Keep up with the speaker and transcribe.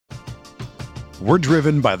We're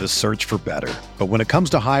driven by the search for better. But when it comes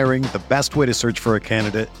to hiring, the best way to search for a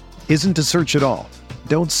candidate isn't to search at all.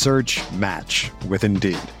 Don't search, match with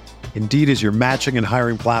Indeed. Indeed is your matching and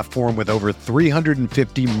hiring platform with over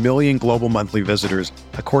 350 million global monthly visitors,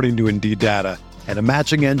 according to Indeed data, and a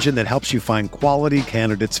matching engine that helps you find quality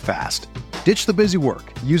candidates fast. Ditch the busy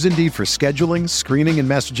work. Use Indeed for scheduling, screening, and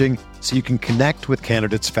messaging so you can connect with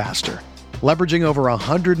candidates faster. Leveraging over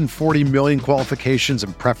 140 million qualifications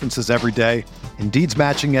and preferences every day, Indeed's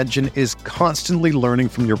matching engine is constantly learning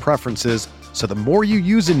from your preferences, so the more you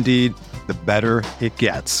use Indeed, the better it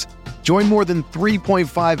gets. Join more than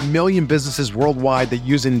 3.5 million businesses worldwide that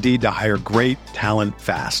use Indeed to hire great talent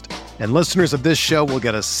fast. And listeners of this show will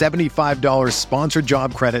get a $75 sponsored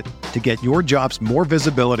job credit to get your jobs more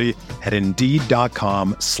visibility at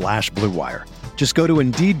Indeed.com/Blue Wire. Just go to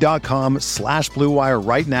Indeed.com/Blue Wire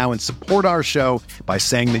right now and support our show by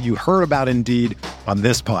saying that you heard about Indeed on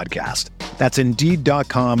this podcast. That's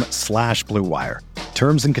Indeed.com/Blue Wire.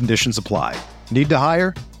 Terms and conditions apply. Need to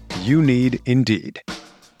hire? You need Indeed.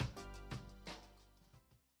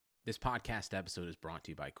 This podcast episode is brought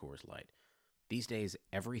to you by Coors Light. These days,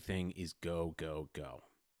 everything is go, go, go.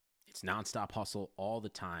 It's nonstop hustle all the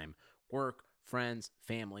time. Work, friends,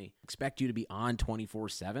 family, expect you to be on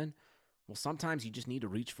 24/7. Well, sometimes you just need to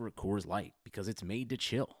reach for a Coors Light because it's made to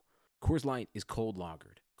chill. Coors Light is cold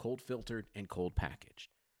lagered, cold filtered, and cold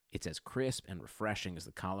packaged. It's as crisp and refreshing as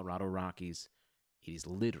the Colorado Rockies. It is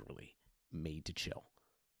literally made to chill.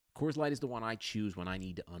 Coors Light is the one I choose when I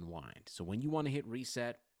need to unwind. So when you want to hit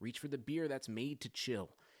reset, reach for the beer that's made to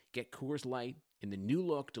chill. Get Coors Light in the new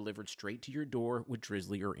look delivered straight to your door with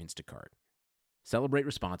Drizzly or Instacart. Celebrate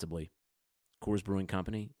responsibly. Coors Brewing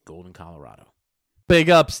Company, Golden, Colorado. Big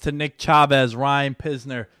ups to Nick Chavez, Ryan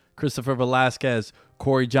Pisner, Christopher Velasquez,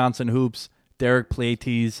 Corey Johnson Hoops, Derek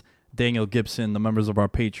Plates, Daniel Gibson, the members of our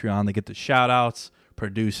Patreon. They get the shout-outs,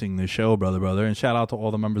 producing the show, brother. And shout-out to all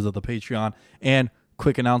the members of the Patreon. And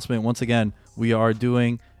quick announcement, once again, we are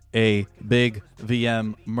doing a big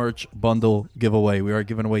VM merch bundle giveaway. We are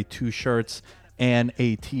giving away 2 shirts and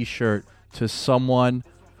a t-shirt to someone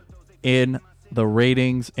in the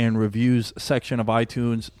ratings and reviews section of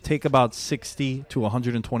iTunes. Take about 60 to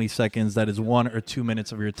 120 seconds. That is 1 or 2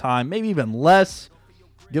 minutes of your time, maybe even less.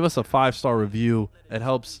 Give us a 5-star review. It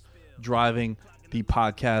helps driving the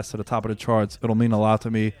podcast to the top of the charts. It'll mean a lot to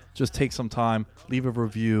me. Just take some time, leave a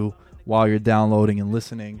review while you're downloading and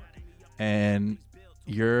listening, and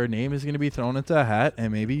your name is going to be thrown into a hat,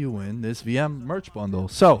 and maybe you win this VM merch bundle.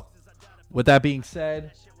 So, with that being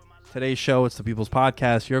said, today's show, it's the People's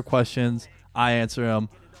Podcast. Your questions, I answer them.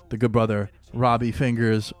 The good brother, Robbie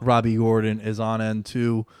Fingers, Robbie Gordon, is on end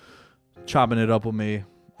too, chopping it up with me,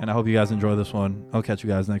 and I hope you guys enjoy this one. I'll catch you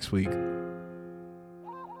guys next week.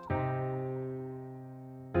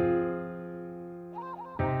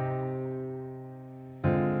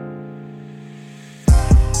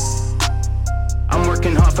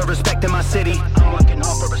 For respect in my city, I'm working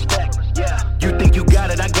hard for respect. Yeah, you think you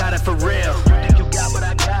got it? I got it for real. You think you got what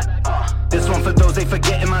I got? This one for those they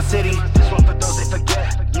forget in my city. This one for those they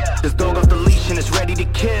forget. Yeah, this dog off the leash and it's ready to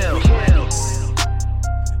kill.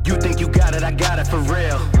 You think you got it? I got it for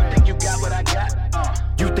real. You think you got what I got?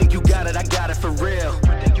 You think you got it? I got it for real.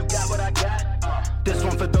 You think you got what I got? This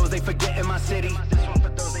one for those they forget in my city. This one for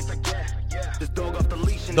those they forget. Yeah, this dog off the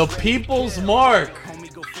leash and The People's Mark,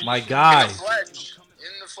 my guy.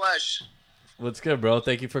 Flesh. What's good, bro?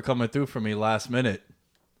 Thank you for coming through for me last minute.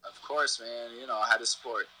 Of course, man. You know, I had to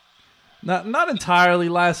support. Not entirely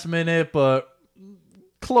last minute, but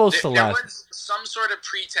close to last. There was some sort of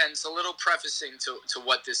pretense, a little prefacing to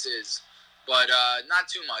what this is, but not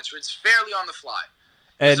too much. It's fairly on the fly.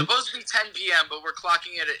 It's supposed to be 10 p.m., but we're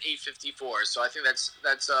clocking it at 8:54, so I think that's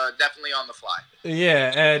definitely on the fly.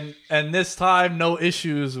 Yeah, and this time, no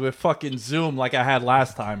issues with fucking Zoom like I had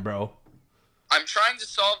last time, bro. I'm trying to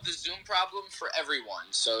solve the Zoom problem for everyone,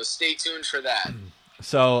 so stay tuned for that.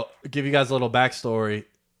 So, give you guys a little backstory.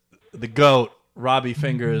 The GOAT, Robbie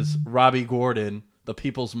Fingers, Robbie Gordon, the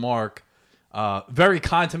People's Mark, very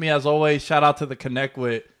kind to me as always. Shout out to the Connect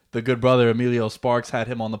with the good brother Emilio Sparks, had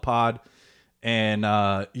him on the pod, and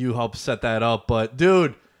you helped set that up. But,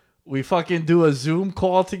 dude, we fucking do a Zoom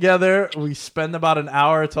call together. We spend about an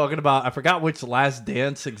hour talking about, I forgot which Last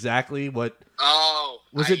Dance exactly, what...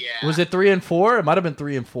 Was it 3 and 4? It might have been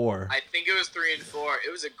 3 and 4. I think it was 3 and 4.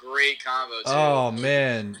 It was a great combo too. Oh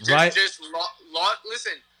man,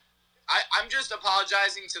 Listen, I'm just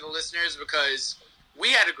apologizing to the listeners because we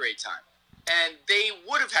had a great time, and they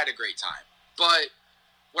would have had a great time. But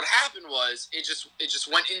what happened was it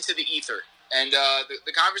just went into the ether, and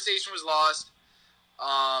the conversation was lost.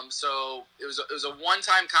 So it was a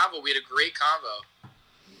one-time convo. We had a great convo.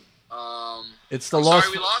 It's the I'm lost.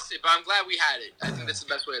 sorry we lost it, but I'm glad we had it. I think that's the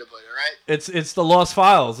best way to put it, right? It's the lost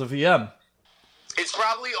files of EM. It's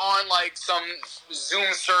probably on like some Zoom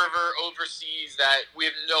server overseas that we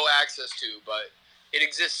have no access to, but it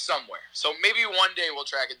exists somewhere. So maybe one day we'll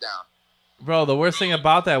track it down. Bro, the worst thing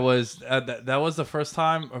about that was that was the first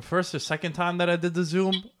or second time that I did the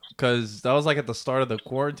Zoom, because that was like at the start of the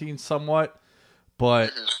quarantine somewhat.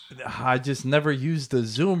 But I just never used the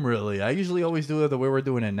Zoom really. I usually always do it the way we're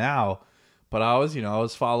doing it now. But I was being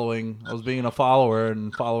a follower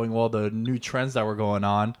and following all the new trends that were going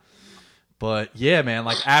on. But yeah, man,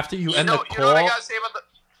 like after you end the call. You know what I gotta say about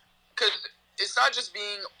because it's not just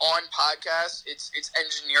being on podcasts, it's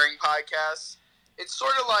engineering podcasts. It's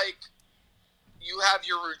sort of like you have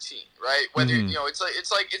your routine, right? Whether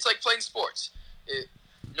it's like playing sports.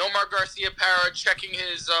 Nomar Garcia Parra checking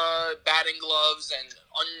his batting gloves and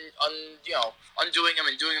undoing them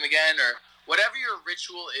and doing them again, or whatever your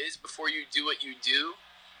ritual is before you do what you do.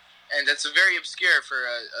 And that's very obscure for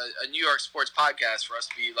a New York sports podcast for us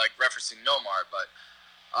to be like referencing Nomar, but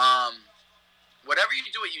whatever you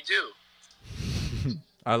do, what you do.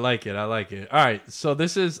 I like it. All right, so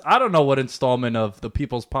this is, I don't know what installment of the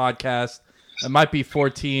People's Podcast. It might be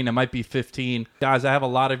 14, it might be 15. Guys, I have a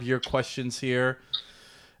lot of your questions here.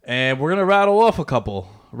 And we're going to rattle off a couple.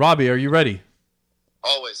 Robbie, are you ready?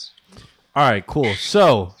 Always. All right, cool.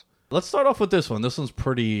 So let's start off with this one. This one's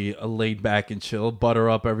pretty laid back and chill. Butter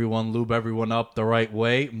up everyone, lube everyone up the right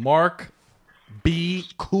way. Mark B.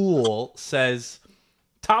 Cool says,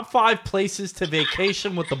 top 5 places to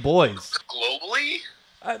vacation with the boys. Globally?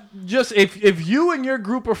 Just if you and your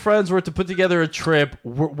group of friends were to put together a trip,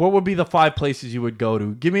 what would be the 5 places you would go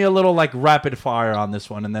to? Give me a little like rapid fire on this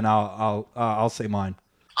one, and then I'll say mine.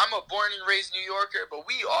 I'm a born and raised New Yorker, but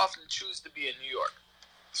we often choose to be in New York.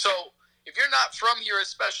 So if you're not from here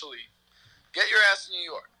especially, get your ass to New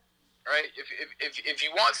York, right? If you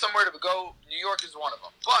want somewhere to go, New York is one of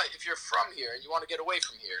them. But if you're from here and you want to get away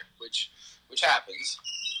from here, which happens,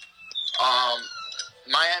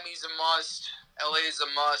 Miami's a must, LA's a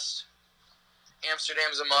must,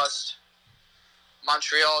 Amsterdam's a must,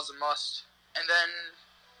 Montreal's a must, and then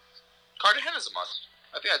Cartagena's a must.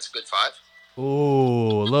 I think that's a good 5.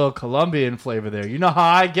 Ooh, a little Colombian flavor there. You know how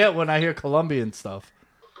I get when I hear Colombian stuff.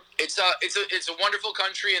 It's a wonderful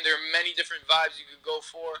country, and there are many different vibes you could go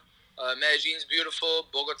for. Medellin's beautiful,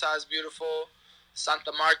 Bogota's beautiful,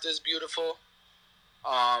 Santa Marta's beautiful.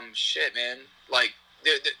 Shit, man. Like,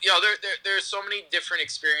 there's so many different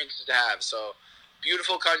experiences to have. So,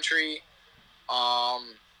 beautiful country.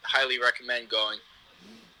 Highly recommend going.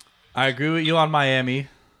 I agree with you on Miami.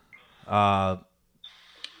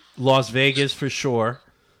 Las Vegas for sure.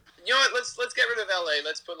 You know what? Let's get rid of LA.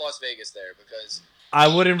 Let's put Las Vegas there because I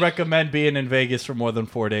wouldn't recommend being in Vegas for more than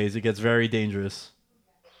 4 days. It gets very dangerous.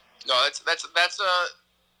 No, that's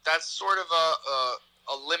sort of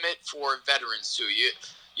a limit for veterans too.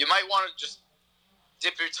 You might want to just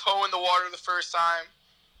dip your toe in the water the first time.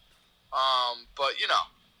 But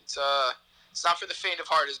it's not for the faint of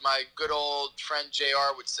heart, as my good old friend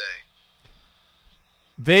JR would say.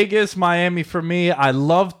 Vegas, Miami for me. I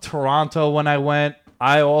loved Toronto when I went.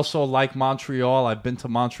 I also like Montreal. I've been to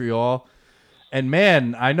Montreal. And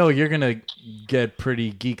man, I know you're going to get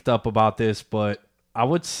pretty geeked up about this, but I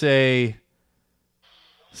would say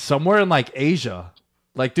somewhere in like Asia.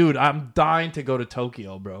 Like, dude, I'm dying to go to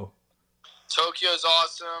Tokyo, bro. Tokyo's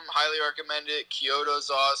awesome. Highly recommend it.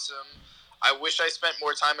 Kyoto's awesome. I wish I spent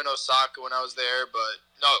more time in Osaka when I was there, but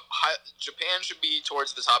no, Japan should be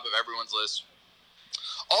towards the top of everyone's list.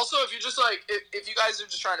 Also, if you're just like, if you guys are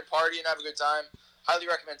just trying to party and have a good time, highly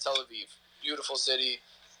recommend Tel Aviv. Beautiful city.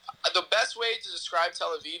 The best way to describe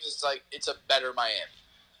Tel Aviv is like, it's a better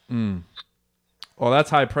Miami. Well, that's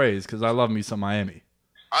high praise because I love me some Miami.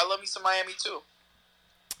 I love me some Miami too.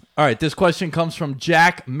 All right, this question comes from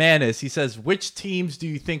Jack Manis. He says, which teams do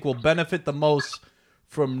you think will benefit the most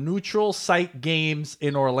from neutral site games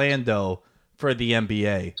in Orlando for the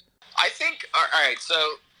NBA? I think, all right, so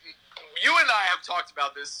you and I have talked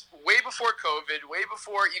about this way before COVID, way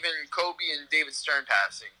before even Kobe and David Stern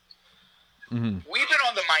passing. Mm-hmm. We've been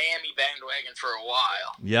on the Miami bandwagon for a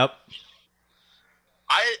while. Yep.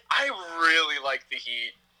 I really like the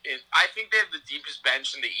Heat. I think they have the deepest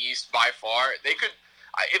bench in the East by far. They could,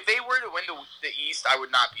 if they were to win the East, I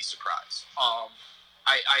would not be surprised.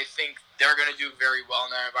 I think they're going to do very well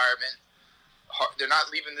in that environment. They're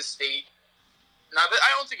not leaving the state. Now,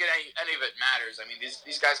 I don't think any of it matters. I mean,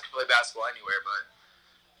 these guys can play basketball anywhere, but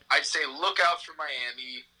I'd say look out for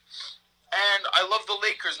Miami. And I love the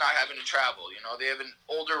Lakers not having to travel. You know, they have an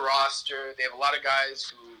older roster. They have a lot of guys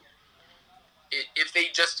who, if they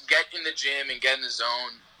just get in the gym and get in the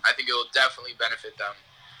zone, I think it will definitely benefit them.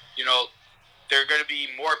 You know, there are going to be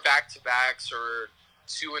more back-to-backs or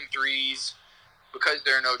 2 and 3s because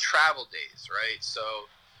there are no travel days, right? So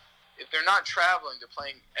if they're not traveling, they're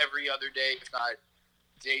playing every other day, if not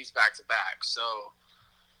days back-to-back. So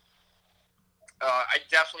I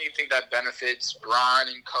definitely think that benefits Bron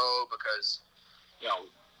and co because, you know,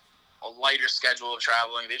 a lighter schedule of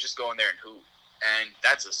traveling, they just go in there and hoop. And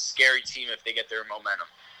that's a scary team if they get their momentum.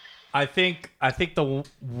 I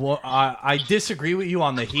disagree with you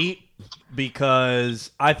on the Heat because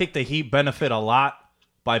I think the Heat benefit a lot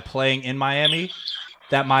by playing in Miami.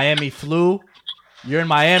 That Miami flu, you're in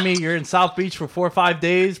Miami, you're in South Beach for 4 or 5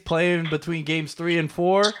 days playing between games 3 and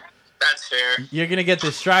 4. That's fair. You're gonna get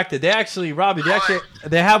distracted. They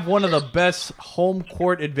have one of the best home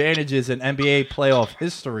court advantages in NBA playoff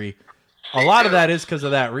history. A lot of that is because of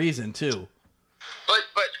that reason too. But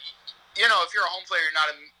you know, if you're a home player, you're not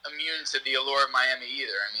immune to the allure of Miami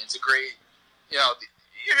either. I mean, it's a great, you know,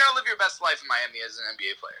 you're gonna live your best life in Miami as an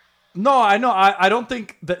NBA player. No, I know. I don't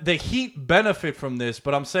think the Heat benefit from this,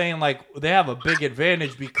 but I'm saying like they have a big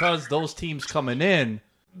advantage because those teams coming in.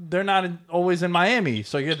 They're not always in Miami,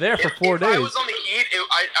 so you're there for 4 days. If I was on the Heat,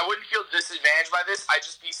 I wouldn't feel disadvantaged by this. I'd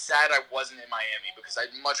just be sad I wasn't in Miami because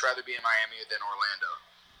I'd much rather be in Miami than Orlando.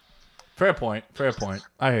 Fair point.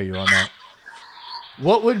 I hear you on that.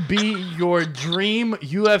 What would be your dream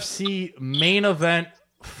UFC main event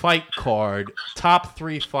fight card? Top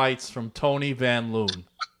 3 fights from Tony Van Loon.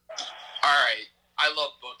 All right. I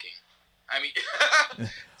love booking. I mean,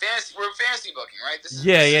 we're fantasy booking, right?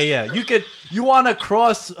 Yeah. You want to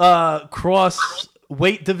cross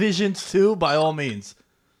weight divisions too, by all means.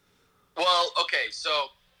 Well, okay, so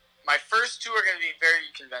my first 2 are going to be very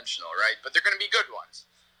conventional, right? But they're going to be good ones,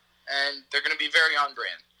 and they're going to be very on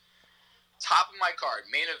brand. Top of my card,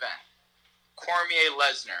 main event, Cormier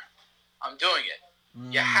Lesnar. I'm doing it.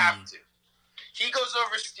 You have to. He goes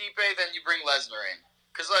over Stipe, then you bring Lesnar in,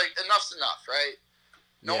 because like enough's enough, right?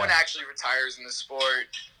 No one actually retires in the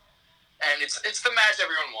sport. And it's the match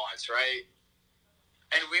everyone wants, right?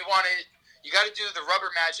 And we want it. You got to do the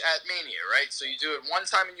rubber match at Mania, right? So you do it one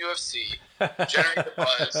time in UFC, generate the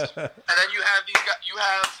buzz, and then you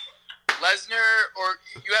have Lesnar, or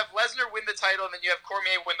you have Lesnar win the title, and then you have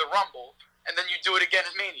Cormier win the Rumble, and then you do it again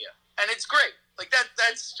at Mania, and it's great. Like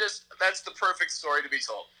that's the perfect story to be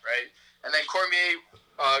told, right? And then Cormier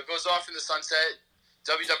goes off in the sunset,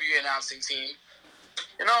 WWE announcing team.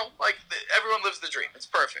 You know, like everyone lives the dream. It's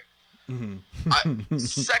perfect. Mm-hmm.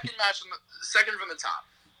 Second from the top,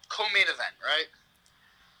 co-main event, right?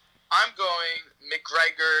 I'm going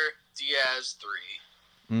McGregor Diaz 3.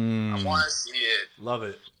 I want to see it. Love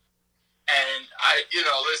it. And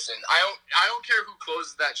listen, I don't care who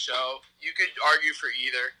closes that show. You could argue for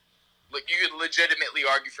either. Like you could legitimately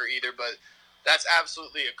argue for either, but that's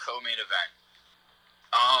absolutely a co-main event.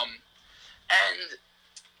 And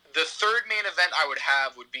the third main event I would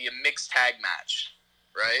have would be a mixed tag match,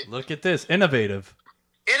 right? Look at this. Innovative.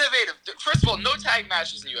 First of all, no tag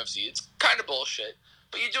matches in UFC. It's kind of bullshit.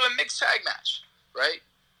 But you do a mixed tag match, right?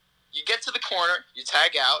 You get to the corner, you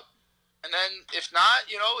tag out, and then if not,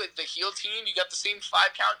 if the heel team, you got the same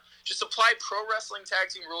 5 count. Just apply pro wrestling tag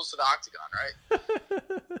team rules to the octagon, right?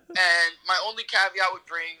 And my only caveat would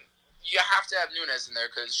you have to have Nunes in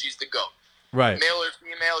there because she's the GOAT. Right. Male or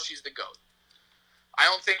female, she's the GOAT. I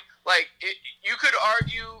don't think, you could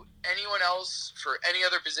argue anyone else for any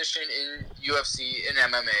other position in UFC, in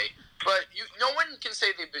MMA, but no one can say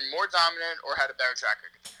they've been more dominant or had a better track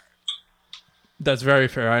record than her. That's very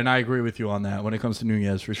fair, and I agree with you on that when it comes to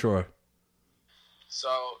Nunes, for sure. So,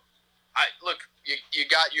 you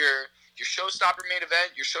got your showstopper main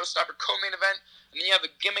event, your showstopper co-main event, and then you have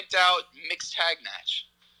a gimmicked out mixed tag match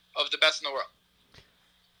of the best in the world.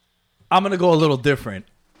 I'm going to go a little different.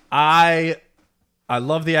 I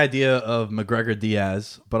love the idea of McGregor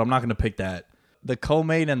Diaz, but I'm not going to pick that. The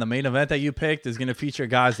co-main and the main event that you picked is going to feature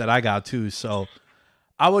guys that I got too. So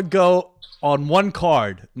I would go on one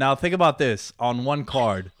card. Now think about this. On one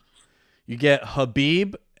card, you get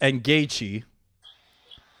Khabib and Gaethje.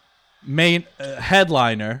 Main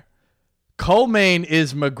headliner. Co-main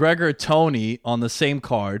is McGregor Tony on the same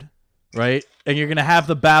card, right? And you're going to have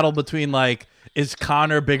the battle between is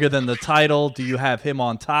Conor bigger than the title? Do you have him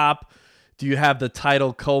on top? Do you have the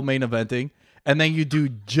title co-main eventing? And then you do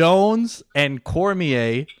Jones and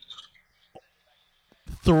Cormier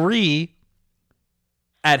 3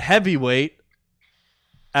 at heavyweight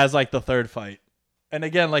as the third fight. And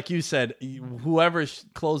again, like you said, whoever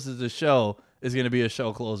closes the show, is going to be a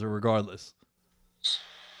show closer regardless.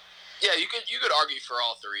 Yeah, you could argue for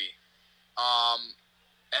all three.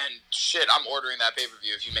 And shit, I'm ordering that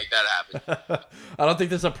pay-per-view if you make that happen. I don't think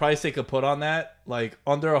there's a price they could put on that. Like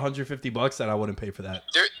under $150 that I wouldn't pay for that.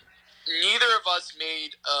 Neither of us made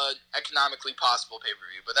an economically possible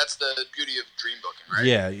pay-per-view, but that's the beauty of dream booking, right?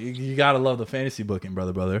 Yeah, you got to love the fantasy booking,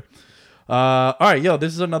 brother. All right,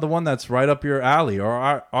 this is another one that's right up your alley,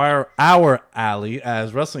 or our alley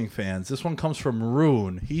as wrestling fans. This one comes from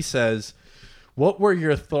Rune. He says, what were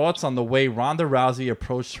your thoughts on the way Ronda Rousey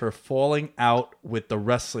approached her falling out with the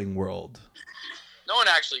wrestling world? No one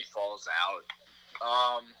actually falls out.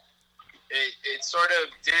 It sort of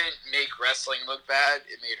didn't make wrestling look bad.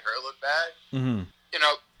 It made her look bad. Mm-hmm. You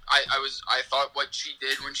know, I thought what she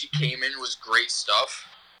did when she came in was great stuff.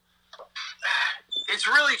 It's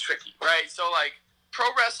really tricky, right? So, like, pro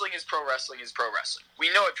wrestling is pro wrestling is pro wrestling. We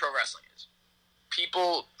know what pro wrestling is.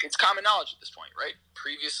 It's common knowledge at this point, right?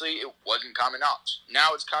 Previously, it wasn't common knowledge.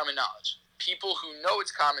 Now it's common knowledge. People who know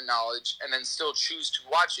it's common knowledge and then still choose to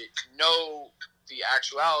watch it know the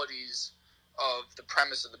actualities of the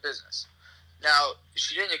premise of the business. Now,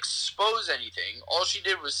 she didn't expose anything. All she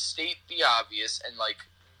did was state the obvious and, like,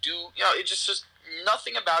 it just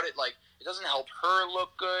nothing about it. Like, it doesn't help her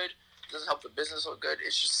look good. It doesn't help the business look good.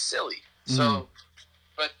 It's just silly. So,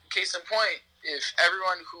 but case in point, if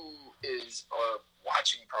everyone who is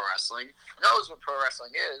watching pro wrestling knows what pro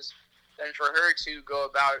wrestling is, then for her to go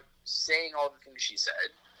about saying all the things she said,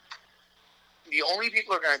 the only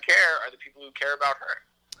people who are going to care are the people who care about her.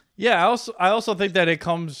 Yeah, I also think that it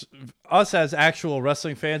comes, us as actual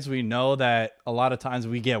wrestling fans, we know that a lot of times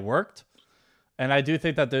we get worked. And I do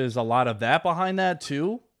think that there's a lot of that behind that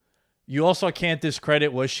too. You also can't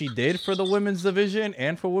discredit what she did for the women's division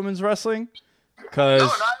and for women's wrestling.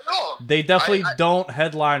 Because they definitely don't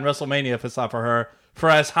headline WrestleMania if it's not for her. For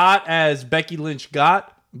as hot as Becky Lynch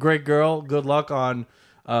got, great girl, good luck on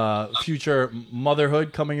future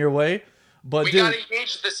motherhood coming your way. But we got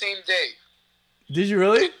engaged the same day. Did you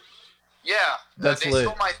really? Yeah, they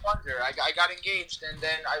stole my thunder. I got engaged, and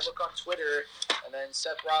then I look on Twitter, and then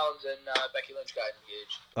Seth Rollins and Becky Lynch got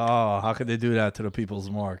engaged. Oh, how could they do that to the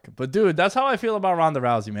people's mark? But, dude, that's how I feel about Ronda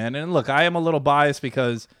Rousey, man. And, look, I am a little biased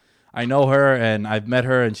because I know her, and I've met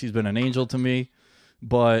her, and she's been an angel to me.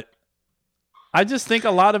 But I just think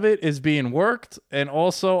a lot of it is being worked, and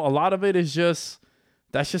also a lot of it is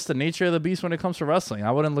that's just the nature of the beast when it comes to wrestling.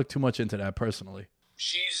 I wouldn't look too much into that personally.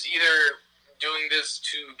 She's either doing this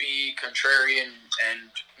to be contrarian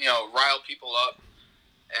and rile people up,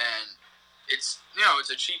 and it's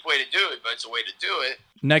a cheap way to do it, but it's a way to do it.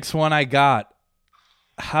 Next one I got.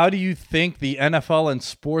 How do you think the NFL and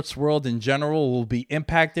sports world in general will be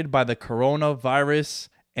impacted by the coronavirus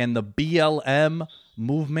and the BLM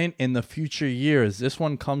movement in the future years? This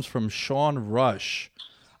one comes from Sean Rush.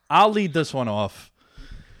 I'll lead this one off.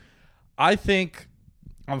 I think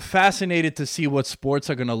I'm fascinated to see what sports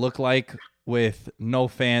are going to look like with no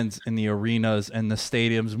fans in the arenas and the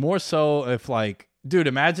stadiums. More so if, like, dude,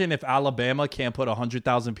 imagine if Alabama can't put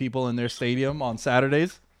 100,000 people in their stadium on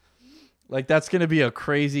Saturdays. Like, that's going to be a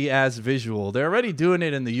crazy-ass visual. They're already doing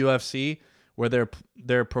it in the UFC where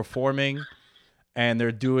they're performing and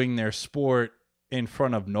they're doing their sport in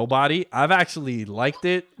front of nobody. I've actually liked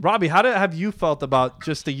it. Robbie, how have you felt about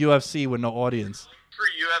just the UFC with no audience? For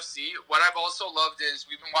UFC, what I've also loved is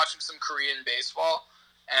we've been watching some Korean baseball,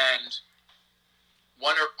 and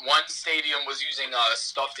one stadium was using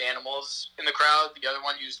stuffed animals in the crowd. The other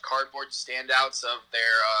one used cardboard standouts of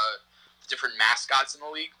their different mascots in the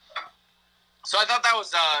league. So I thought that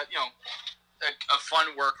was a fun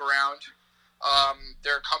workaround.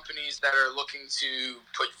 There are companies that are looking to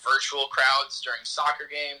put virtual crowds during soccer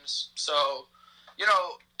games. So,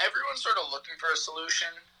 everyone's sort of looking for a solution.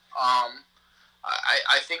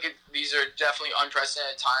 I think these are definitely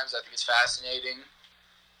unprecedented times. I think it's fascinating.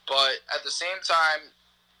 But at the same time,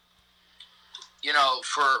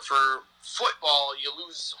 for football, you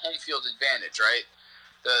lose home field advantage, right?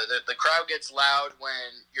 The crowd gets loud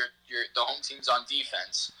when the home team's on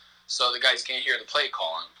defense, so the guys can't hear the play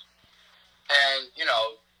calling. And,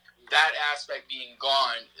 that aspect being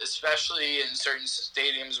gone, especially in certain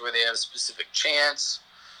stadiums where they have specific chants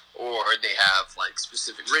or they have, like,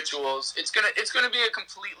 specific rituals, it's gonna be a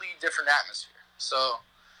completely different atmosphere. So,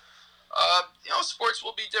 sports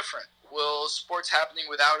will be different. Will sports happening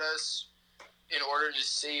without us, in order to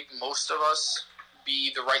save most of us,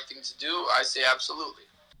 be the right thing to do? I say absolutely.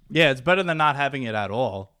 Yeah, it's better than not having it at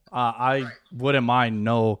all. I wouldn't mind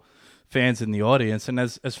no fans in the audience. And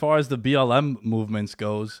as far as the BLM movements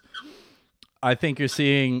goes, I think you're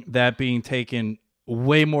seeing that being taken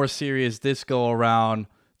way more serious this go around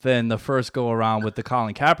than the first go around with the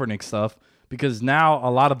Colin Kaepernick stuff, because now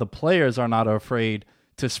a lot of the players are not afraid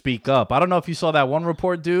to speak up. I don't know if you saw that one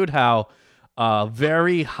report, dude, how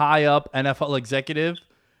very high up NFL executive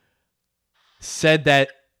said that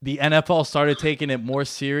the NFL started taking it more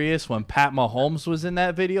serious when Pat Mahomes was in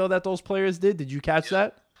that video that those players did. Did you catch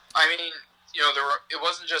that? I mean, it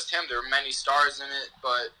wasn't just him. There were many stars in it,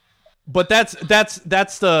 but that's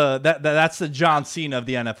the John Cena of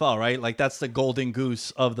the NFL, right? Like, that's the golden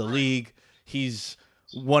goose of the league. He's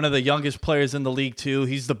one of the youngest players in the league too.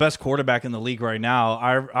 He's the best quarterback in the league right now.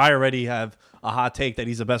 I already have a hot take that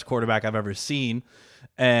he's the best quarterback I've ever seen,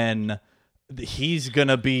 and he's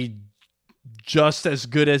gonna be just as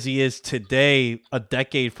good as he is today a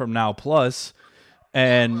decade from now plus.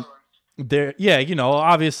 And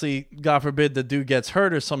obviously, God forbid the dude gets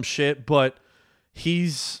hurt or some shit, but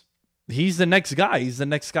he's the next guy. He's the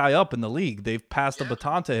next guy up in the league. They've passed the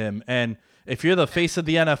baton to him. And if you're the face of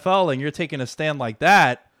the NFL and you're taking a stand like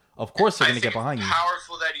that, of course they're going to get behind you. It's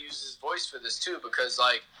powerful that he uses his voice for this too, because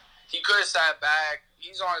like he could have sat back.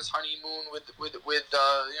 He's on his honeymoon with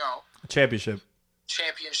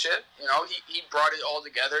championship. He brought it all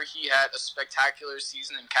together. He had a spectacular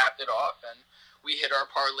season and capped it off, and we hit our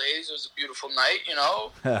parlays. It was a beautiful night,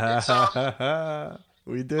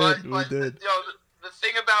 We did. The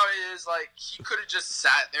thing about it is, like, he could have just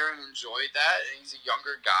sat there and enjoyed that, and he's a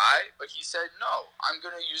younger guy, but he said, no, I'm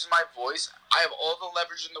going to use my voice. I have all the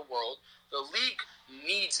leverage in the world. The league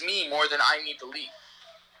needs me more than I need the league,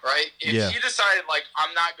 right? If he decided, like,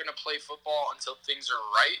 I'm not going to play football until things are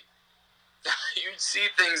right, you'd see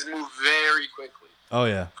things move very quickly. Oh,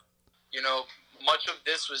 yeah. Much of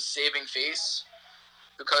this was saving face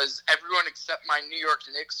because everyone except my New York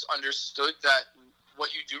Knicks understood that what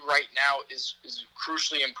you do right now is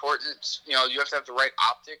crucially important. You have to have the right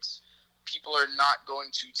optics. People are not going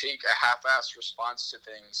to take a half-assed response to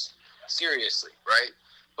things seriously, right?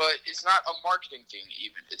 But it's not a marketing thing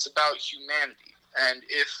even. It's about humanity. And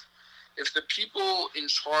if the people in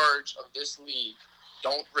charge of this league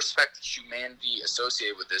don't respect the humanity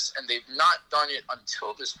associated with this, and they've not done it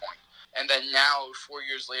until this point, and then now, 4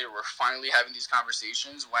 years later, we're finally having these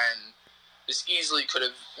conversations when this easily could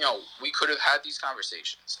have, we could have had these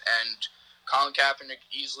conversations, and Colin Kaepernick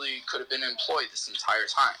easily could have been employed this entire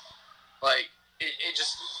time. Like, it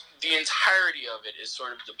just, the entirety of it is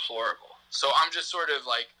sort of deplorable. So I'm just sort of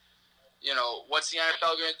like, what's the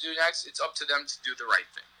NFL going to do next? It's up to them to do the right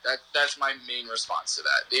thing. That's my main response to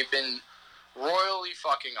that. They've been royally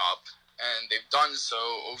fucking up, and they've done so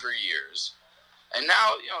over years. And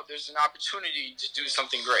now, there's an opportunity to do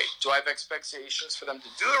something great. Do I have expectations for them to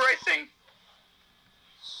do the right thing?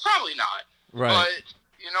 Probably not. Right. But,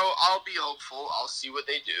 I'll be hopeful. I'll see what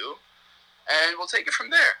they do. And we'll take it from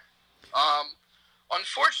there.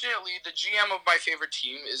 Unfortunately, the GM of my favorite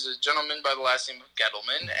team is a gentleman by the last name of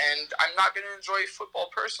Gettleman, and I'm not going to enjoy football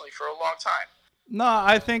personally for a long time. No,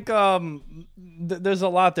 I think there's a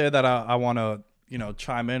lot there that I want to,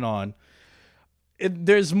 chime in on.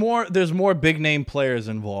 There's more big name players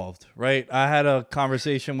involved, right? I had a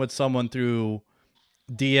conversation with someone through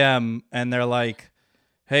DM, and they're like,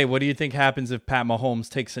 "Hey, what do you think happens if Pat Mahomes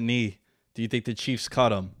takes a knee? Do you think the Chiefs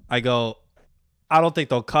cut him?" I go, "I don't think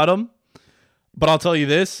they'll cut him, but I'll tell you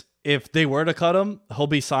this: if they were to cut him, he'll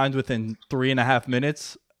be signed within 3.5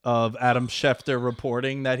 minutes of Adam Schefter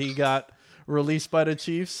reporting that he got released by the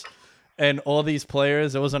Chiefs." And all these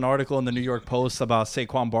players, there was an article in the New York Post about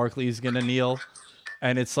Saquon Barkley is going to kneel.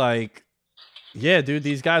 And it's like, yeah, dude,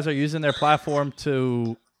 these guys are using their platform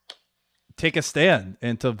to take a stand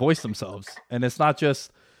and to voice themselves. And it's not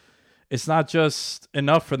just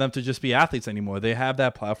enough for them to just be athletes anymore. They have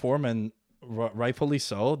that platform, and rightfully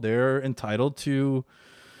so. They're entitled to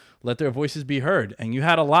let their voices be heard. And you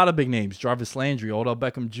had a lot of big names: Jarvis Landry, Odell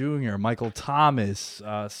Beckham Jr., Michael Thomas,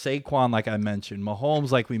 Saquon, like I mentioned, Mahomes,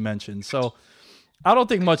 like we mentioned. So I don't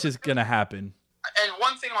think much is going to happen. And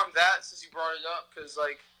one thing on that, since you brought it up, because,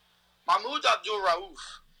 like, Mahmoud Abdul-Rauf,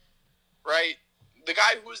 right? The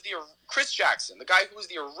guy who was Chris Jackson, the guy who was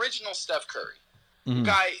the original Steph Curry. Mm-hmm. The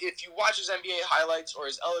guy, if you watch his NBA highlights or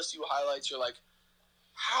his LSU highlights, you're like,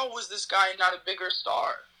 how was this guy not a bigger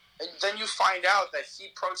star? And then you find out that he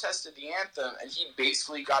protested the anthem, and he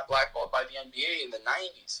basically got blackballed by the NBA in the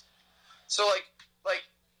 90s. So,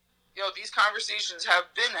 these conversations have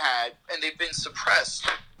been had, and they've been suppressed.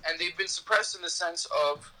 And they've been suppressed in the sense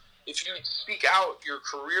of, if you speak out, your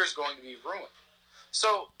career is going to be ruined.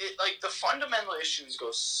 So, the fundamental issues go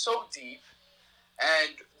so deep,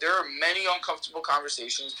 and there are many uncomfortable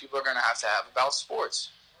conversations people are going to have about sports.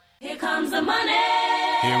 Here comes the money.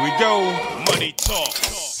 Here we go. Money talk.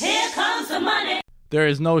 Here comes the money. There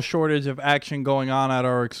is no shortage of action going on at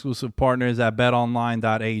our exclusive partners at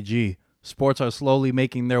betonline.ag. Sports are slowly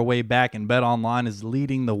making their way back, and BetOnline is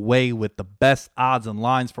leading the way with the best odds and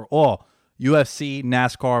lines for all UFC,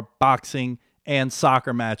 NASCAR, boxing, and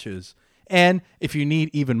soccer matches. And if you need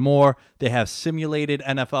even more, they have simulated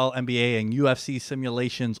NFL, NBA, and UFC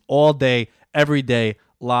simulations all day, every day,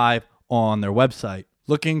 live on their website.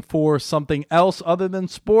 Looking for something else other than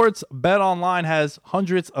sports? BetOnline has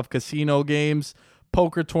hundreds of casino games,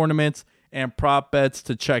 poker tournaments, and prop bets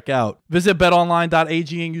to check out. Visit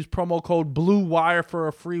betonline.ag and use promo code BLUEWIRE for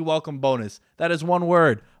a free welcome bonus. That is one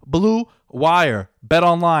word, Blue Wire.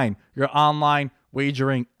 BetOnline, your online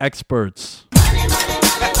wagering experts.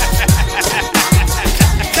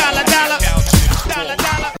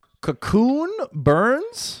 Cocoon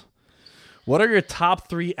Burns, what are your top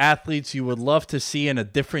 3 athletes you would love to see in a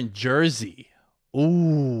different jersey?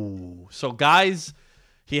 Ooh, so guys,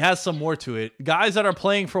 he has some more to it. Guys that are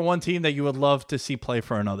playing for one team that you would love to see play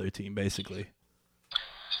for another team, basically.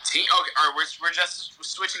 Okay, we're just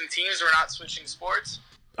switching teams. We're not switching sports.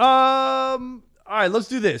 All right, let's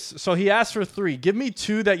do this. So he asked for 3. Give me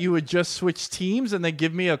 2 that you would just switch teams, and then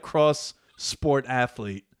give me a cross-sport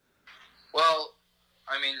athlete. Well,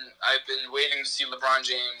 I mean, I've been waiting to see LeBron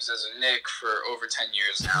James as a Knick for over 10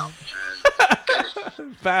 years now.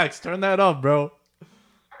 And Facts. Turn that up, bro.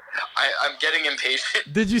 I'm getting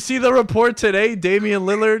impatient. Did you see the report today? Damian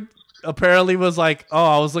Lillard apparently was like, oh,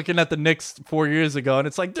 I was looking at the Knicks 4 years ago. And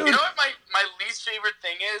it's like, dude. You know what my least favorite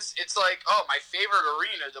thing is? It's like, oh, my favorite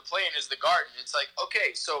arena to play in is the Garden. It's like,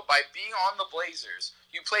 okay, so by being on the Blazers,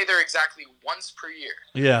 you play there exactly once per year.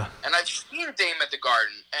 Yeah. And I've seen Dame at the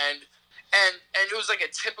Garden, and it was like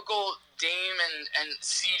a typical Dame and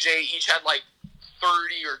CJ each had like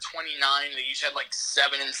 30 or 29. They each had like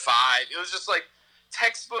 7 and 5. It was just like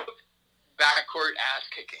textbook backcourt ass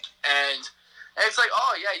kicking. And it's like,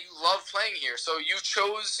 oh yeah, you love playing here. So you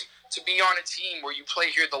chose to be on a team where you play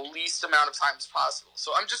here the least amount of times possible.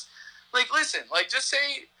 So I'm just like, listen, like just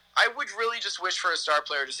say, I would really just wish for a star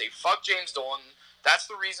player to say, fuck James Dolan. That's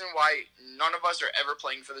the reason why none of us are ever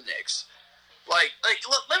playing for the Knicks. Like,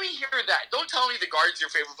 let me hear that. Don't tell me the Garden's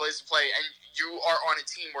your favorite place to play and you are on a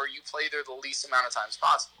team where you play there the least amount of times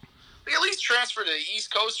possible. Like, at least transfer to the East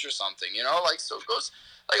Coast or something, you know? Like, so it goes,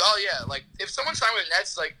 like, oh, yeah, like, if someone signed with the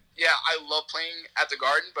Nets, like, yeah, I love playing at the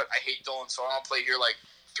Garden, but I hate Dolan, so I don't play here, like,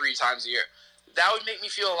 3 times a year. That would make me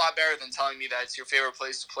feel a lot better than telling me that it's your favorite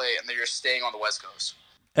place to play and that you're staying on the West Coast.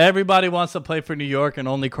 Everybody wants to play for New York, and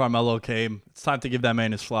only Carmelo came. It's time to give that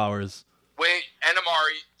man his flowers. Wait, and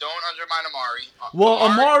Amari. Don't undermine Amari. Well,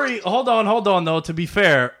 Amari, hold on, though. To be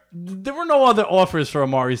fair, there were no other offers for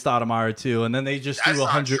Amari Stoudemire, too, and then they just threw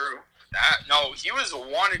 100. That's not true. No, he was a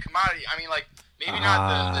wanted commodity. I mean, like, maybe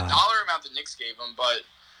not the dollar amount the Knicks gave him, but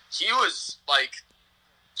he was, like,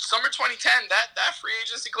 summer 2010, that free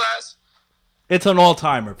agency class. It's an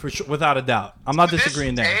all-timer, for sure, without a doubt. I'm not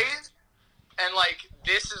disagreeing there. And, like,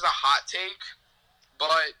 this is a hot take,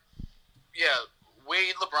 but, yeah,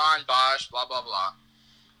 Wade, LeBron, Bosh, blah, blah, blah.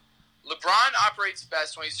 LeBron operates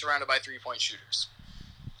best when he's surrounded by three-point shooters.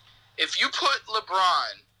 If you put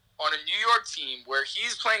LeBron on a New York team where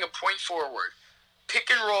he's playing a point forward,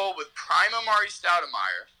 pick and roll with prime Amari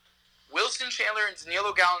Stoudemire, Wilson Chandler and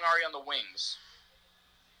Danilo Gallinari on the wings,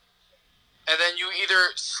 and then you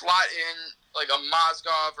either slot in like a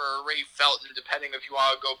Mozgov or a Ray Felton, depending if you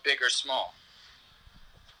want to go big or small.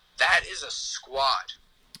 That is a squad.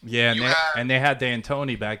 Yeah, and they had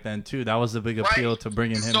D'Antoni back then, too. That was the big appeal to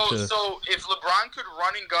bringing him to... So if LeBron could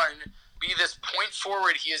run and gun, be this point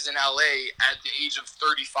forward he is in L.A. at the age of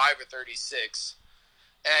 35 or 36,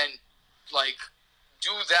 and, like, do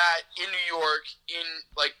that in New York,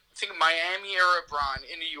 think Miami era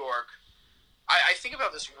LeBron in New York. I think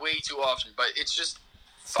about this way too often, but it's just...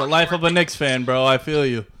 It's the life of a Knicks fan, bro. I feel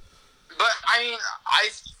you. But, I mean, I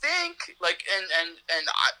think, like,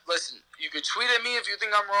 listen, you could tweet at me if you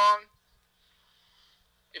think I'm wrong.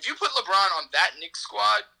 If you put LeBron on that Knicks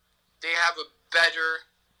squad, they have a better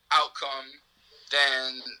outcome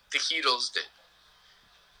than the Heatles did.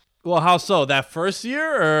 Well, how so? That first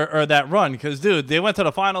year or that run? Because, dude, they went to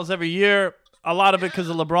the finals every year. A lot of it because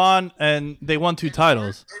of LeBron, and they won 2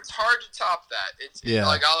 titles. It's hard to top that.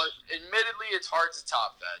 Admittedly, it's hard to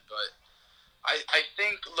top that, but... I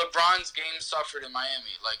think LeBron's game suffered in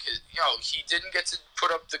Miami. Like, he didn't get to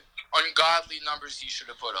put up the ungodly numbers he should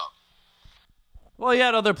have put up. Well, he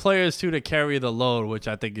had other players, too, to carry the load, which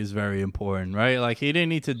I think is very important, right? Like, he didn't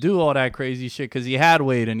need to do all that crazy shit because he had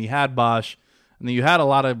Wade and he had Bosh, and then you had a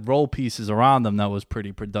lot of role pieces around them that was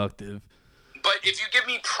pretty productive. But if you give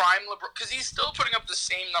me prime LeBron, because he's still putting up the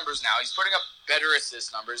same numbers now. He's putting up better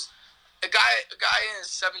assist numbers. a guy in his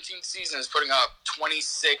 17th season is putting up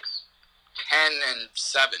 26, 10, and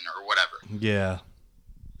 7 or whatever. Yeah.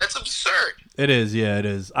 That's absurd. It is, yeah, it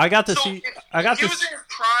is. I got to see. If he was in his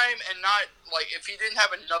prime and not like if he didn't have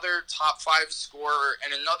another top 5 scorer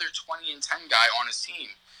and another 20 and 10 guy on his team,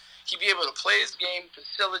 he'd be able to play his game,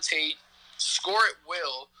 facilitate, score at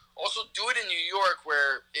will. Also, do it in New York,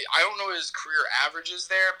 where I don't know his career averages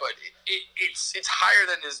there, but it's higher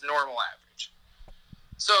than his normal average.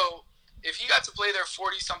 So if he got to play there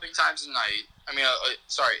 40-something times a night,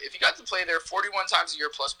 if he got to play there 41 times a year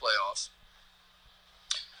plus playoffs,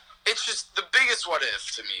 it's just the biggest what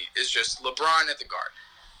if to me is just LeBron at the guard.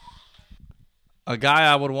 A guy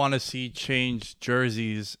I would want to see change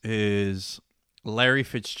jerseys is Larry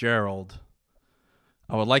Fitzgerald.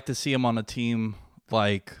 I would like to see him on a team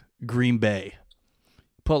like Green Bay.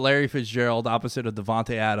 Put Larry Fitzgerald opposite of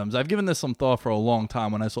Davante Adams. I've given this some thought for a long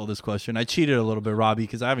time when I saw this question. I cheated a little bit, Robbie,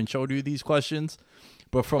 because I haven't showed you these questions.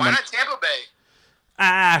 But from why not Tampa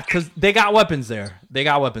Bay? Because they got weapons there. I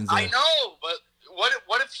know, but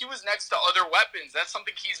what if he was next to other weapons? That's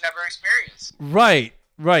something he's never experienced. Right.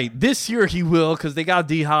 This year he will, because they got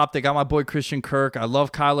D-Hop. They got my boy Christian Kirk. I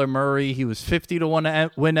love Kyler Murray. He was 50-1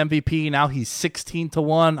 to win MVP. Now he's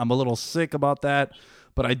 16-1. I'm a little sick about that,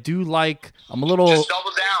 but I do like. I'm a little. Just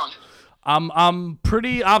double down. I'm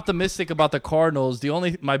pretty optimistic about the Cardinals.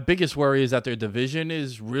 My biggest worry is that their division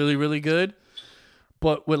is really, really good.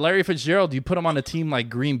 But with Larry Fitzgerald, you put him on a team like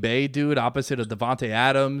Green Bay, dude, opposite of Davante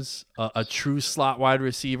Adams, a true slot wide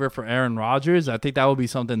receiver for Aaron Rodgers. I think that would be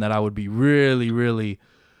something that I would be really, really,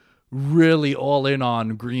 really all in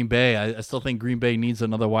on Green Bay. I still think Green Bay needs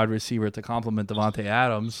another wide receiver to complement Davante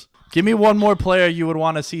Adams. Give me one more player you would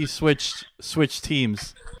want to see switch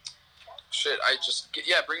teams. Shit,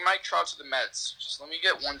 bring Mike Trout to the Mets. Just let me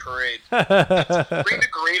get one parade. Bring the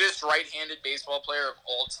greatest right-handed baseball player of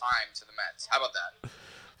all time to the Mets. How about that?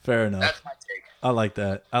 Fair enough. That's my take. I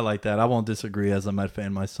like that. I won't disagree as a Met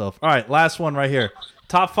fan myself. All right, last one right here.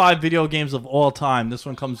 Top 5 video games of all time. This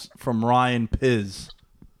one comes from Ryan Piz.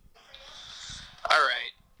 All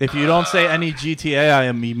right. If you don't say any GTA, I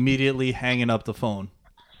am immediately hanging up the phone.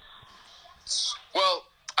 Well,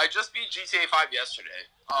 I just beat GTA 5 yesterday.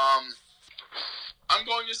 I'm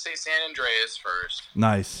going to say San Andreas first.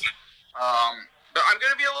 Nice. But I'm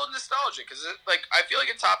going to be a little nostalgic because I feel like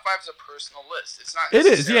a top 5 is a personal list. It's not. It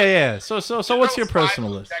is, yeah. So what's your personal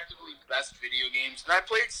list? Objectively best video games, and I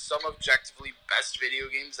played some objectively best video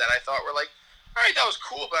games that I thought were like, all right, that was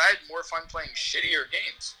cool, but I had more fun playing shittier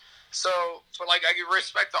games. So, I could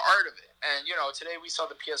respect the art of it. And today we saw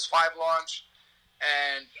the PS5 launch,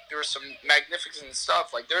 and there was some magnificent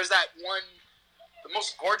stuff. Like there's that one. The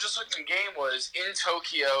most gorgeous looking game was in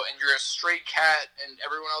Tokyo, and you're a stray cat, and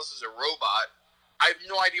everyone else is a robot. I have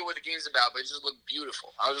no idea what the game's about, but it just looked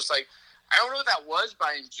beautiful. I was just like, I don't know what that was, but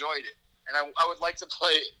I enjoyed it, and I would like to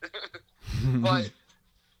play it. But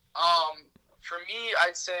for me,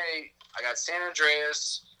 I'd say I got San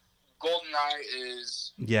Andreas. GoldenEye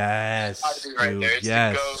is yes, right there. It's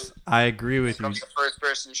yes, the GOAT. I agree with you. When it comes to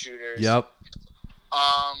first-person shooters. Yep.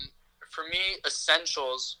 For me,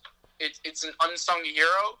 Essentials. It's an unsung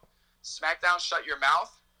hero. SmackDown Shut Your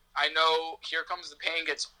Mouth. I know Here Comes the Pain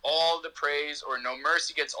gets all the praise, or No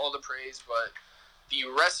Mercy gets all the praise, but the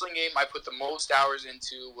wrestling game I put the most hours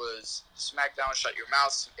into was SmackDown Shut Your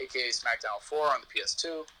Mouth, aka SmackDown 4 on the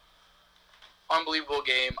PS2. Unbelievable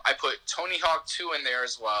game. I put Tony Hawk 2 in there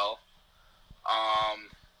as well.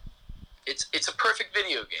 It's a perfect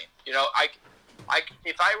video game.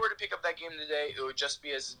 If I were to pick up that game today, it would just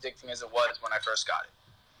be as addicting as it was when I first got it.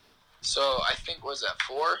 So I think, was that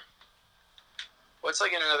 4? What's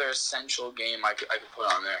another essential game I could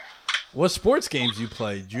put on there? What sports games you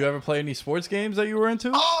play? Did you ever play any sports games that you were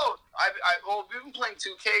into? Oh, well, we've been playing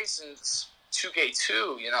 2K since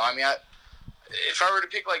 2K2. If I were to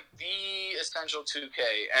pick the essential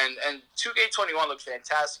 2K, and 2K21 looked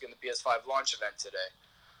fantastic in the PS5 launch event today.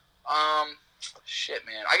 Shit,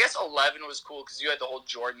 man. I guess 11 was cool because you had the whole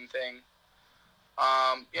Jordan thing.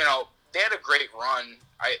 They had a great run.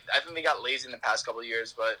 I think they got lazy in the past couple of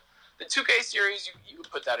years, but the 2K series, you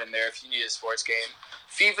could put that in there if you need a sports game.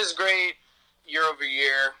 FIFA's great year over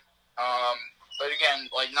year. But again,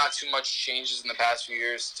 not too much changes in the past few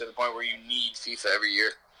years to the point where you need FIFA every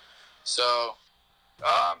year. So,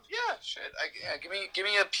 shit. Give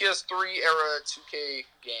me a PS3 era 2K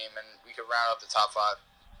game, and we could round up the top 5.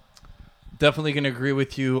 Definitely going to agree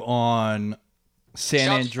with you on San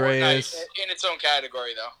Andreas. In its own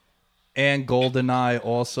category, though. And GoldenEye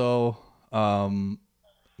also.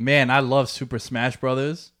 Man, I love Super Smash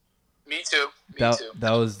Brothers. Me too.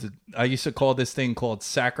 That was I used to call this thing called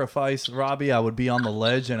sacrifice, Robbie. I would be on the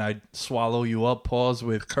ledge and I'd swallow you up, pause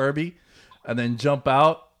with Kirby, and then jump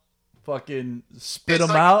out, fucking spit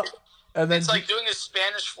them out, and then it's like doing a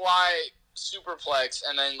Spanish fly superplex,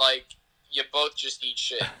 and then like you both just eat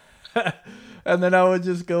shit. And then I would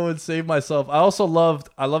just go and save myself. I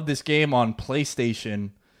love this game on PlayStation,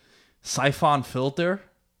 Siphon Filter.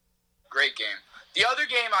 Great game. The other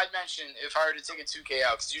game I'd mention, if I were to take a 2K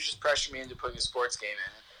out, because you just pressured me into putting a sports game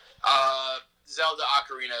in, Zelda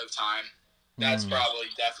Ocarina of Time. That's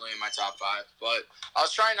definitely in my top 5. But I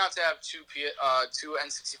was trying not to have two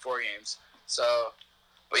N64 games. So,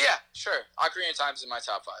 but yeah, sure. Ocarina of Time's in my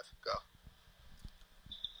top 5. Go.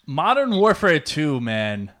 Modern Warfare 2,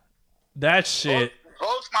 man. That shit.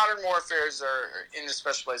 Both Modern Warfares are in a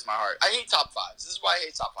special place in my heart. I hate top 5s. This is why I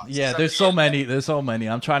hate top 5s. Yeah, there's so many. There's so many.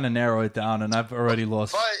 I'm trying to narrow it down, and I've already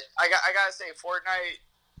lost. But I gotta say, Fortnite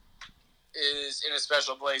is in a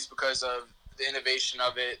special place because of the innovation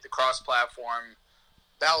of it, the cross-platform,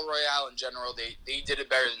 Battle Royale in general. They did it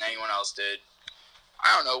better than anyone else did.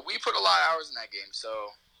 I don't know. We put a lot of hours in that game, so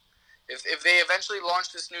if they eventually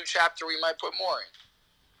launch this new chapter, we might put more in.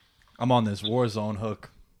 I'm on this Warzone hook.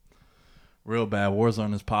 Real bad.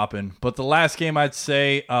 Warzone is popping. But the last game I'd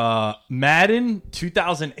say, Madden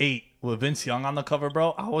 2008 with Vince Young on the cover,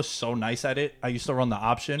 bro. I was so nice at it. I used to run the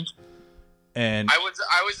option. And I was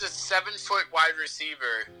a 7-foot wide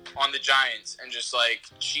receiver on the Giants and just like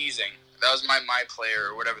cheesing. That was my player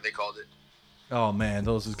or whatever they called it. Oh man,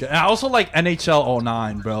 those was good. And I also like NHL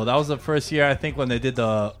 09, bro. That was the first year I think when they did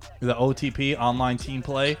the OTP online team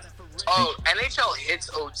play. Oh, NHL Hits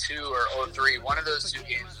 02 or 03. One of those two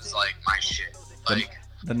games was like my shit. Like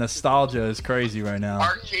the nostalgia is crazy right now.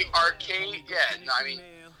 Arcade. Yeah. No, I mean,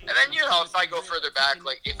 and then if I go further back,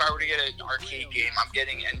 like if I were to get an arcade game, I'm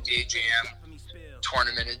getting NBA Jam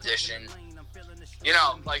Tournament Edition.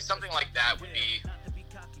 Like something like that would be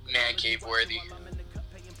man cave worthy.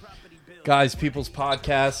 Guys, People's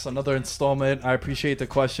Podcast, another installment. I appreciate the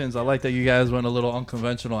questions. I like that you guys went a little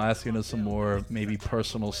unconventional, asking us some more maybe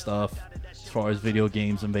personal stuff as far as video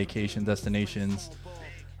games and vacation destinations.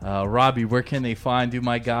 Robbie, where can they find you,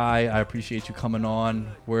 my guy? I appreciate you coming on.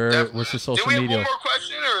 What's your social media? Do we have one more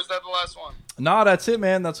question, or is that the last one? No, that's it,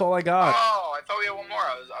 man. That's all I got. Oh, I thought we had one more.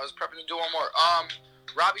 I was prepping to do one more.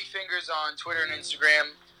 Robbie Fingers on Twitter and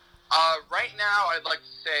Instagram. Right now, I'd like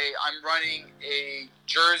to say I'm running a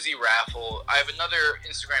jersey raffle. I have another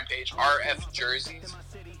Instagram page, RF Jerseys,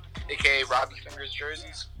 aka Robbie Fingers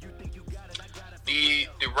Jerseys. The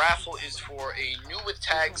raffle is for a new with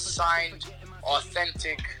tags signed,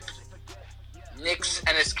 authentic Knicks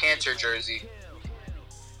Enes Kanter jersey.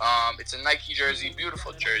 It's a Nike jersey,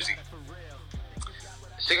 beautiful jersey.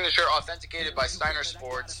 Signature authenticated by Steiner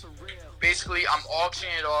Sports. Basically, I'm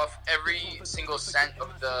auctioning it off. Every single cent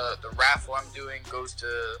of the raffle I'm doing goes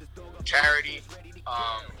to charity,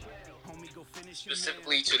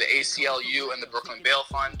 specifically to the ACLU and the Brooklyn Bail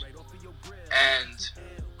Fund. And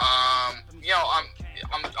I'm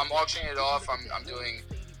auctioning it off. I'm doing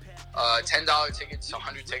 $10 tickets to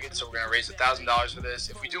 100 tickets, so we're gonna raise $1,000 for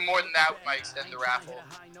this. If we do more than that, we might extend the raffle.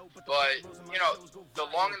 But the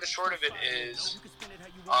long and the short of it is,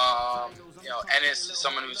 Enes is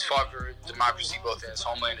someone who's fought for democracy both in his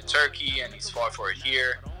homeland in Turkey, and he's fought for it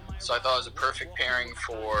here. So I thought it was a perfect pairing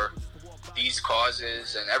for these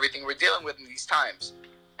causes and everything we're dealing with in these times.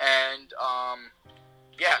 And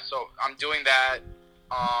so I'm doing that.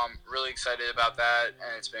 Really excited about that,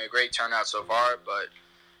 and it's been a great turnout so far. But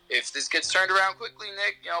if this gets turned around quickly,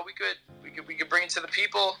 Nick, we could bring it to the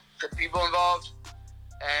people, get the people involved,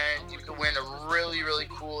 and you could win a really, really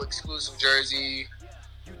cool exclusive jersey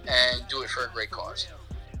and do it for a great cause.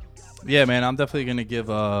 Yeah, man, I'm definitely gonna give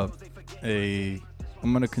I'm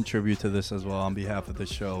gonna contribute to this as well on behalf of the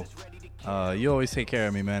show. You always take care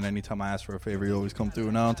of me, man. Anytime I ask for a favor, you always come through,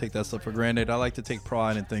 and I don't take that stuff for granted. I like to take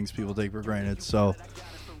pride in things people take for granted. So,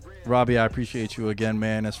 Robbie, I appreciate you again,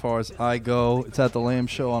 man. As far as I go, it's at The Lamb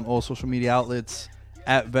Show on all social media outlets,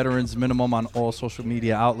 at Veterans Minimum on all social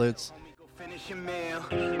media outlets.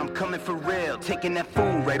 I'm coming for real, taking that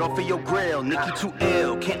food right off of your grill. Nikki too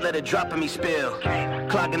ill, can't let it drop on me spill.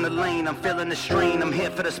 Clogging the lane, I'm feeling the strain. I'm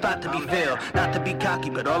here for the spot to be filled. Not to be cocky,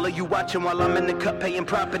 but all of you watching while I'm in the cut paying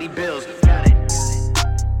property bills. Got it.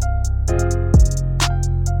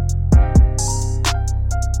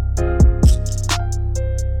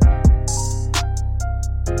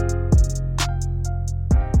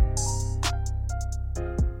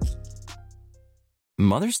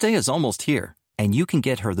 Mother's Day is almost here, and you can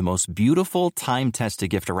get her the most beautiful time-tested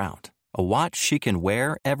gift around. A watch she can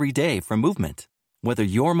wear every day from Movement. Whether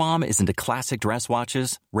your mom is into classic dress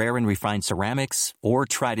watches, rare and refined ceramics, or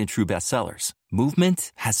tried and true bestsellers,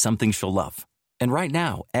 Movement has something she'll love. And right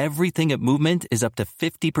now, everything at Movement is up to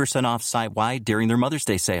 50% off site-wide during their Mother's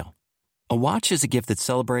Day sale. A watch is a gift that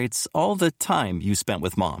celebrates all the time you spent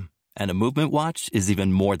with mom. And a Movement watch is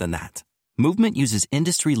even more than that. Movement uses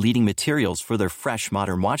industry-leading materials for their fresh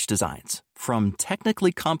modern watch designs, from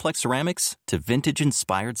technically complex ceramics to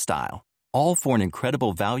vintage-inspired style. All for an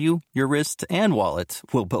incredible value your wrist and wallet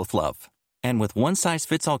will both love. And with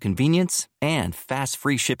one-size-fits-all convenience and fast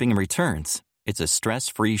free shipping and returns, it's a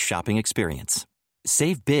stress-free shopping experience.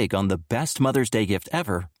 Save big on the best Mother's Day gift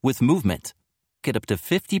ever with Movement. Get up to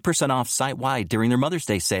 50% off site-wide during their Mother's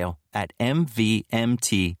Day sale at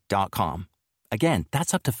MVMT.com. Again,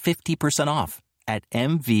 that's up to 50% off at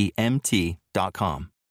MVMT.com.